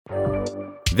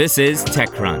This is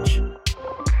TechCrunch.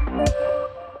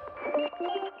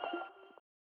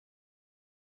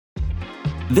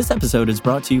 This episode is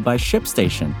brought to you by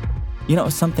ShipStation. You know,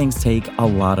 some things take a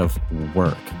lot of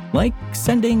work, like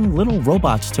sending little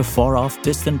robots to far-off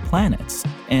distant planets.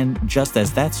 And just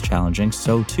as that's challenging,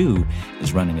 so too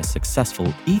is running a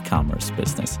successful e-commerce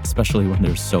business, especially when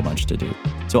there's so much to do.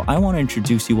 So I want to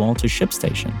introduce you all to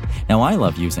ShipStation. Now, I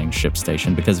love using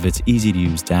ShipStation because of its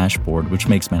easy-to-use dashboard, which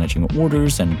makes managing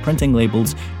orders and printing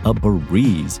labels a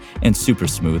breeze and super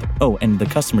smooth. Oh, and the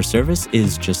customer service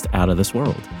is just out of this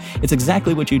world. It's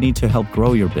exactly what you need to help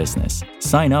grow your business.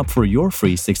 Sign up for your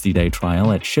free 60-day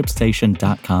trial at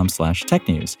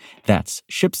shipstation.com/technews. That's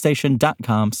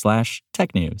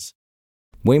shipstation.com/technews.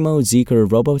 Waymo-Zeekr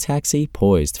robotaxi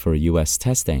poised for U.S.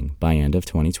 testing by end of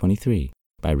 2023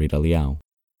 by Rita Liao.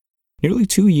 Nearly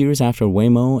 2 years after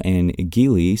Waymo and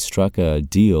Geely struck a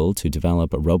deal to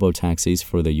develop robotaxis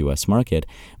for the U.S. market,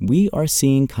 we are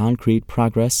seeing concrete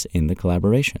progress in the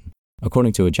collaboration.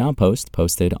 According to a job post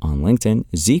posted on LinkedIn,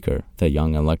 Zeekr, the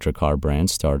young electric car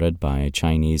brand started by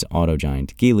Chinese auto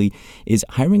giant Geely, is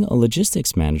hiring a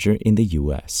logistics manager in the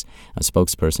U.S. A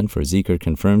spokesperson for Zeekr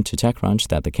confirmed to TechCrunch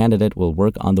that the candidate will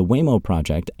work on the Waymo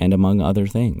project and among other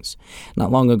things.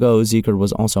 Not long ago, Zeekr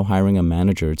was also hiring a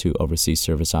manager to oversee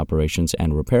service operations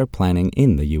and repair planning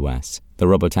in the U.S. The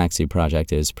robotaxi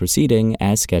project is proceeding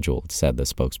as scheduled, said the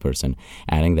spokesperson,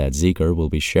 adding that Zeekr will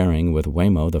be sharing with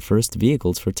Waymo the first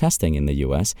vehicles for testing in the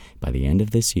U.S. by the end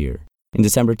of this year. In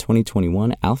December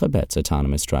 2021, Alphabet's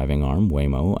autonomous driving arm,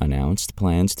 Waymo, announced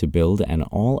plans to build an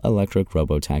all-electric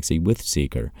robotaxi with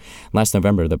Zeekr. Last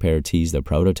November, the pair teased a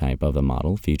prototype of the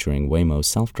model featuring Waymo's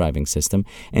self-driving system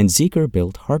and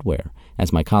Zeekr-built hardware.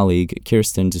 As my colleague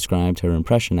Kirsten described her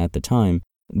impression at the time,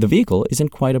 the vehicle isn't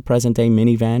quite a present-day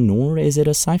minivan, nor is it a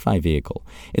sci-fi vehicle.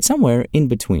 It's somewhere in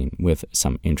between, with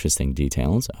some interesting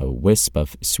details, a wisp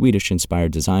of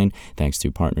Swedish-inspired design thanks to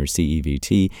partner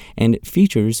CEVT, and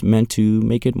features meant to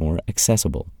make it more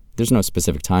accessible. There's no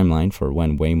specific timeline for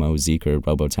when Waymo-Zeekr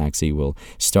robotaxi will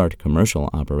start commercial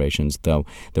operations, though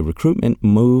the recruitment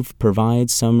move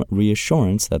provides some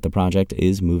reassurance that the project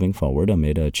is moving forward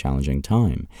amid a challenging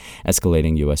time.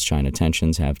 Escalating U.S.-China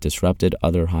tensions have disrupted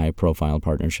other high-profile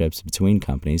partnerships between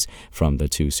companies from the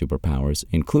two superpowers,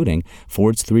 including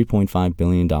Ford's $3.5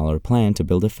 billion plan to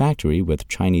build a factory with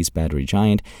Chinese battery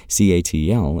giant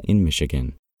CATL in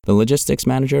Michigan. The logistics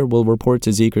manager will report to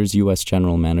Zeekr's U.S.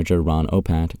 General Manager Ron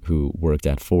Opat, who worked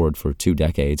at Ford for 2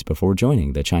 decades before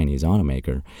joining the Chinese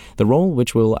automaker. The role,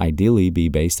 which will ideally be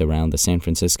based around the San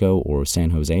Francisco or San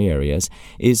Jose areas,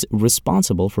 is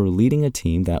responsible for leading a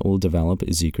team that will develop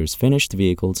Zeekr's finished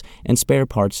vehicles and spare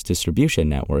parts distribution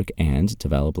network and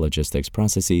develop logistics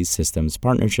processes, systems,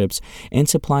 partnerships, and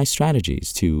supply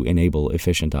strategies to enable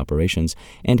efficient operations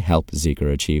and help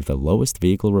Zeekr achieve the lowest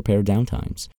vehicle repair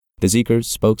downtimes. The Zeekr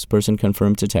spokesperson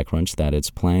confirmed to TechCrunch that its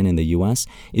plan in the U.S.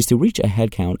 is to reach a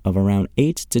headcount of around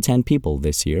 8 to 10 people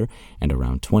this year and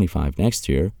around 25 next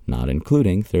year, not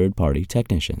including third-party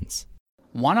technicians.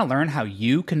 Want to learn how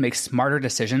you can make smarter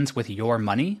decisions with your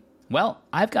money? Well,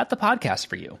 I've got the podcast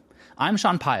for you. I'm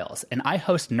Sean Piles, and I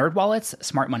host NerdWallet's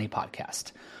Smart Money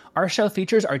Podcast. Our show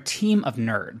features our team of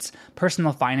nerds,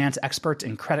 personal finance experts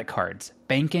in credit cards,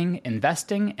 banking,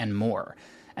 investing, and more.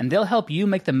 And they'll help you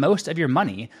make the most of your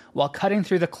money while cutting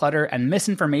through the clutter and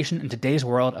misinformation in today's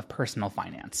world of personal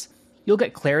finance. You'll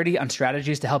get clarity on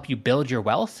strategies to help you build your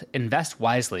wealth, invest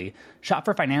wisely, shop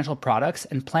for financial products,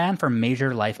 and plan for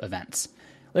major life events.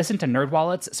 Listen to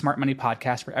NerdWallet's Smart Money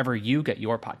Podcast wherever you get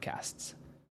your podcasts.